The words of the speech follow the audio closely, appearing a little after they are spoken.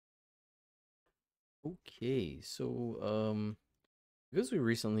Okay, so because we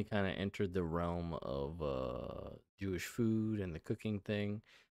recently kind of entered the realm of Jewish food and the cooking thing,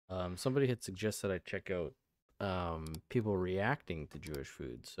 somebody had suggested I check out people reacting to Jewish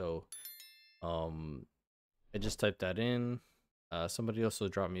food. So um I just typed that in. Somebody also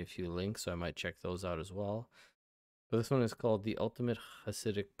dropped me a few links, so I might check those out as well. But this one is called the Ultimate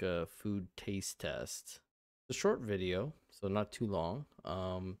Hasidic Food Taste Test. It's a short video, so not too long.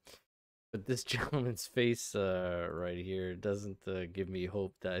 But this gentleman's face right here doesn't give me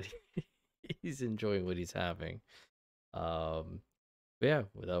hope that he's enjoying what he's having. Um, but yeah,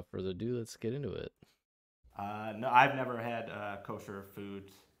 without further ado, let's get into it. No, I've never had kosher food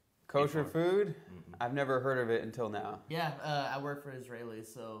Kosher before. food? Mm-mm. I've never heard of it until now. Yeah, I work for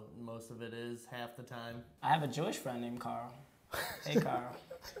Israelis, so most of it is half the time. I have a Jewish friend named Carl. Hey, Carl.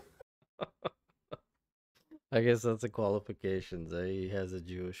 I guess that's the qualifications. Eh? He has a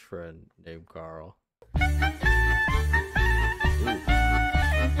Jewish friend named Carl. Ooh.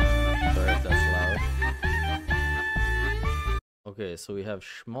 Sorry if that's loud. Okay, so we have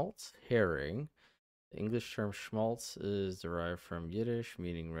schmaltz herring. The English term schmaltz is derived from Yiddish,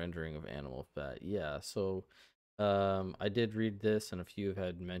 meaning rendering of animal fat. Yeah, so I did read this, and a few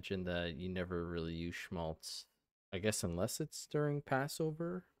had mentioned that you never really use schmaltz, I guess, unless it's during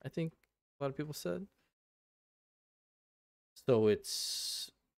Passover, I think a lot of people said. So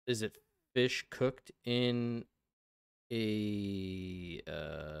is it fish cooked in a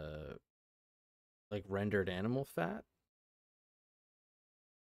like rendered animal fat?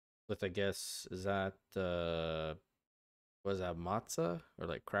 With, I guess, is that was that matzah or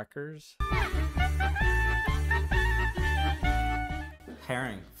like crackers?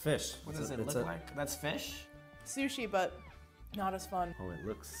 Herring, fish. What does it look like? That's fish? Sushi, but not as fun. Oh, it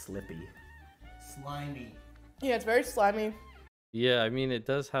looks slippy. Slimy. Yeah, it's very slimy. Yeah, I mean it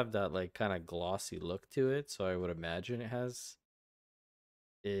does have that like kind of glossy look to it, so I would imagine it has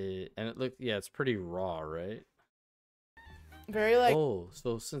it, and yeah, it's pretty raw, right? Very like Oh,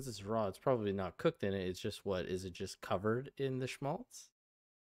 so since it's raw, it's probably not cooked in it. It's just what is it just covered in the schmaltz?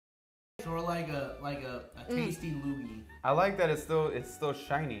 Sort of like a tasty loogie. I like that it's still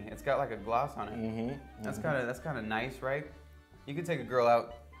shiny. It's got like a gloss on it. Mm-hmm. That's kind of nice, right? You could take a girl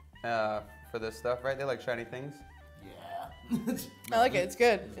out for this stuff, right? They like shiny things. Yeah. I like it. It's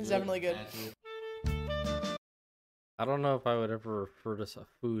good. It's definitely good. I don't know if I would ever refer to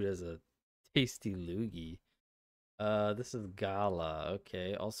food as a tasty loogie. This is gala,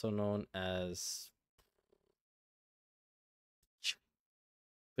 okay, also known as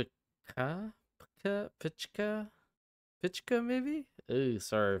pichka, pichka, maybe. Ooh,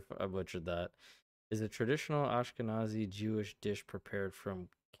 sorry if I butchered that. Is a traditional Ashkenazi Jewish dish prepared from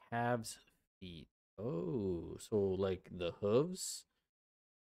calves' feet. Oh, so like the hooves.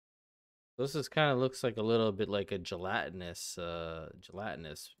 This is kind of looks like a little bit like a gelatinous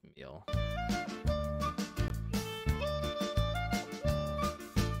meal.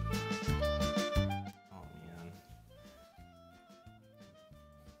 Oh man.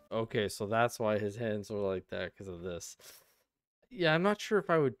 Okay, so that's why his hands were like that because of this. Yeah, I'm not sure if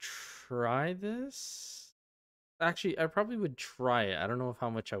I would try this. Actually, I probably would try it. I don't know if how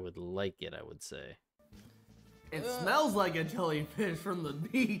much I would like it, I would say. It smells like a jellyfish from the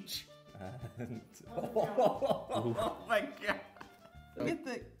beach. Oh my god. Get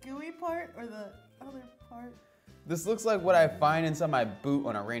the gooey part or the other part? This looks like what I find inside my boot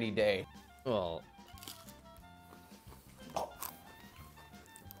on a rainy day. Well,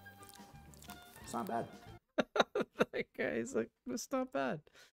 It's not bad. that guy's like, it's not bad.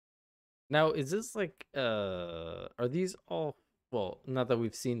 Now, is this like, are these all, well, not that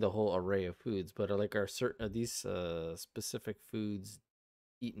we've seen the whole array of foods, but are these specific foods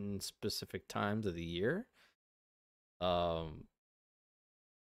eaten specific times of the year? Because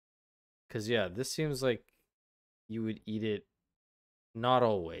yeah, this seems like you would eat it not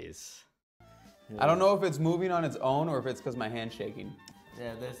always. I don't know if it's moving on its own or if it's because my hand's shaking.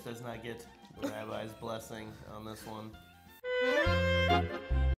 Yeah, this does not get the rabbi's blessing on this one.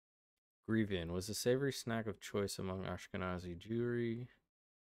 Grievin was a savory snack of choice among Ashkenazi Jewry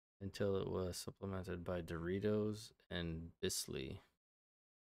until it was supplemented by Doritos and Bisley.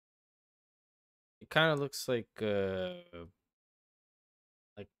 It kind of looks like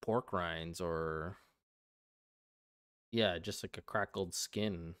pork rinds or yeah, just like a crackled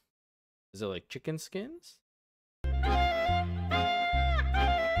skin. Is it like chicken skins?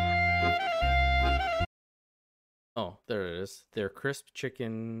 Oh, there it is. They're crisp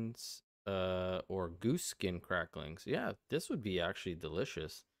chickens or goose skin cracklings. Yeah, this would be actually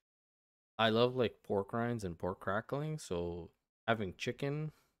delicious. I love like pork rinds and pork crackling, so having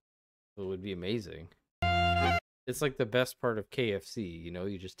chicken So it would be amazing. It's like the best part of KFC, you know?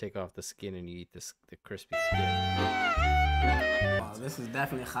 You just take off the skin and you eat the crispy skin. Oh, this is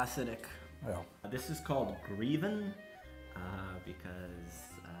definitely Chassidic. Well, This is called grievin because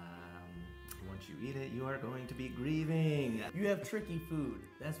once you eat it, you are going to be grieving. You have tricky food.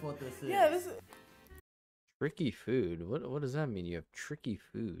 That's what this is. Yeah, this is. Tricky food? What does that mean? You have tricky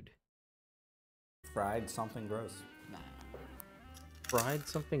food? fried something gross. Nah. Fried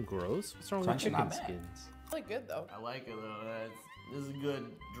something gross? What's wrong with Crunchy, chicken not bad. skins? Really good though. I like it though. This is good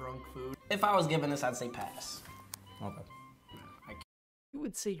drunk food. If I was given this, I'd say pass. Okay. You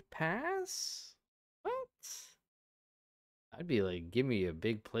would say pass? What? I'd be like, give me a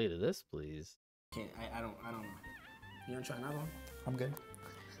big plate of this, please. Can't, I don't know. You wanna try another one? I'm good.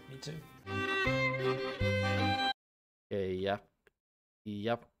 Me too. Okay,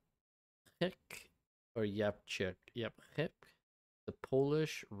 yep, hik or yapchik, yep, hik. The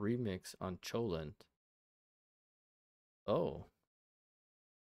Polish remix on Cholent. Oh.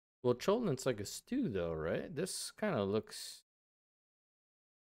 Well, Cholent's like a stew, though, right? This kind of looks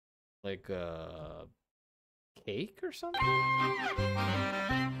like a cake or something.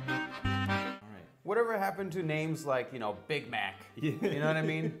 Whatever happened to names like, you know, Big Mac? You know what I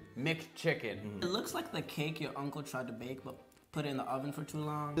mean? McChicken. It looks like the cake your uncle tried to bake, but put it in the oven for too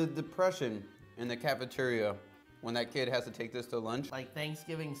long. The depression in the cafeteria when that kid has to take this to lunch. Like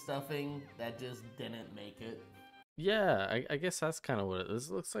Thanksgiving stuffing that just didn't make it. Yeah, I guess that's kind of what it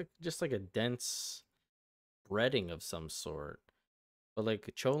is. It looks like just like a dense breading of some sort. But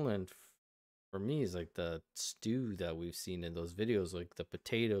like cholent for me is like the stew that we've seen in those videos, like the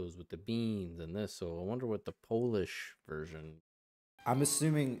potatoes with the beans and this. So I wonder what the Polish version. I'm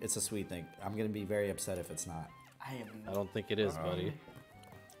assuming it's a sweet thing. I'm gonna be very upset if it's not. I don't think it is, buddy.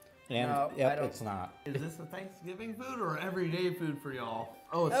 And No, I yep, don't- it's not. Is this a Thanksgiving food or everyday food for y'all?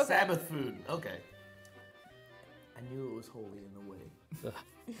 Oh, it's Okay. Sabbath food. Okay. I knew it was holy in the way.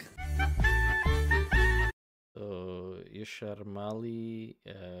 So Yasharmali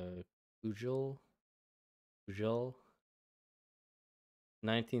Ujul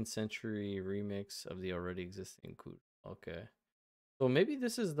 19th century remix of the already existing Kujal. Okay. So maybe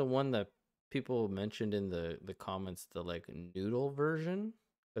this is the one that people mentioned in the comments, the like noodle version,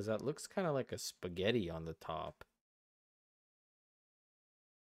 because that looks kind of like a spaghetti on the top.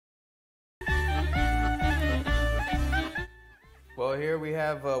 Well, here we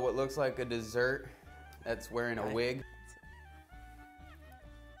have what looks like a dessert that's wearing a wig.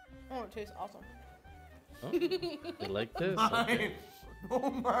 Oh, it tastes awesome. Oh, you like this? Okay.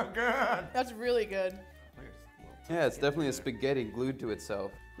 Oh my god. That's really good. Yeah, it's definitely a spaghetti glued to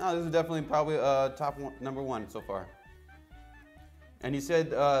itself. No, this is definitely probably number one so far. And you said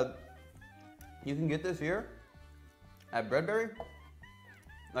you can get this here at Breadberry?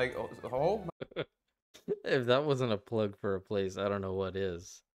 Like whole? If that wasn't a plug for a place, I don't know what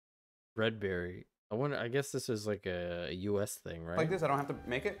is. Redberry. I wonder. I guess this is like a U.S. thing, right? Like this? I don't have to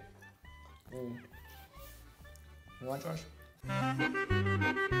make it? You want Josh?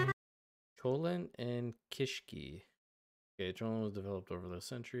 Cholent and Kishki. Okay, Cholent was developed over the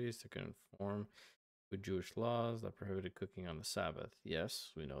centuries to conform with Jewish laws that prohibited cooking on the Sabbath.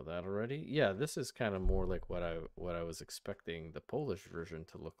 Yes, we know that already. Yeah, this is kind of more like what I was expecting the Polish version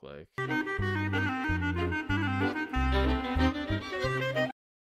to look like.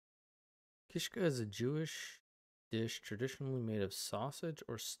 Kishka is a Jewish dish traditionally made of sausage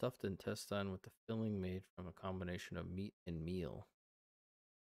or stuffed intestine with the filling made from a combination of meat and meal.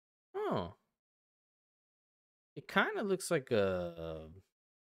 Oh. It kind of looks like a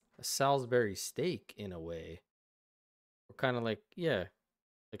Salisbury steak in a way. Or kind of like, yeah,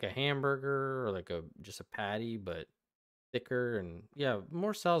 like a hamburger or like just a patty, but thicker and yeah,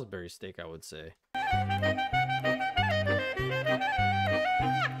 more Salisbury steak, I would say.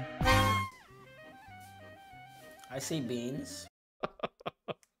 I see beans.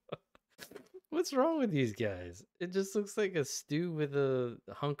 What's wrong with these guys? It just looks like a stew with a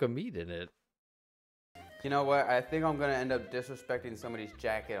hunk of meat in it. You know what? I think I'm gonna end up disrespecting somebody's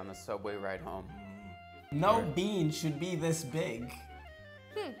jacket on the subway ride home. No bean should be this big.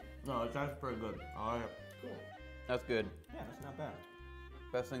 No, it's actually pretty good. All right. That's good. Yeah, that's not bad.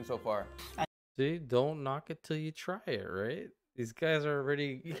 Best thing so far. See, don't knock it till you try it, right? These guys are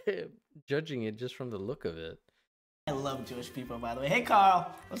already judging it just from the look of it. I love Jewish people, by the way. Hey,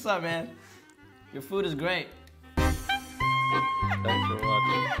 Carl. What's up, man? Your food is great. Thanks for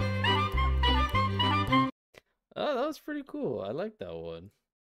watching. Oh, that was pretty cool. I like that one.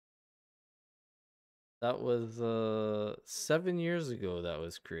 That was 7 years ago that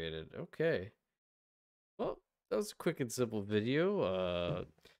was created. Okay. Well, that was a quick and simple video.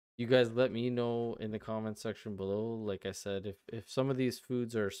 You guys let me know in the comment section below. Like I said, if some of these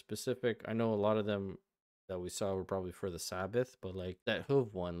foods are specific, I know a lot of them that we saw were probably for the Sabbath, but like that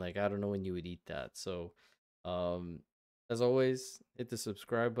hoof one, like I don't know when you would eat that. So, as always, hit the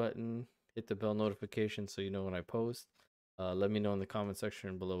subscribe button, hit the bell notification so you know when I post. Let me know in the comment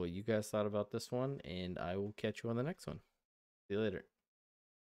section below what you guys thought about this one, and I will catch you on the next one. See you later.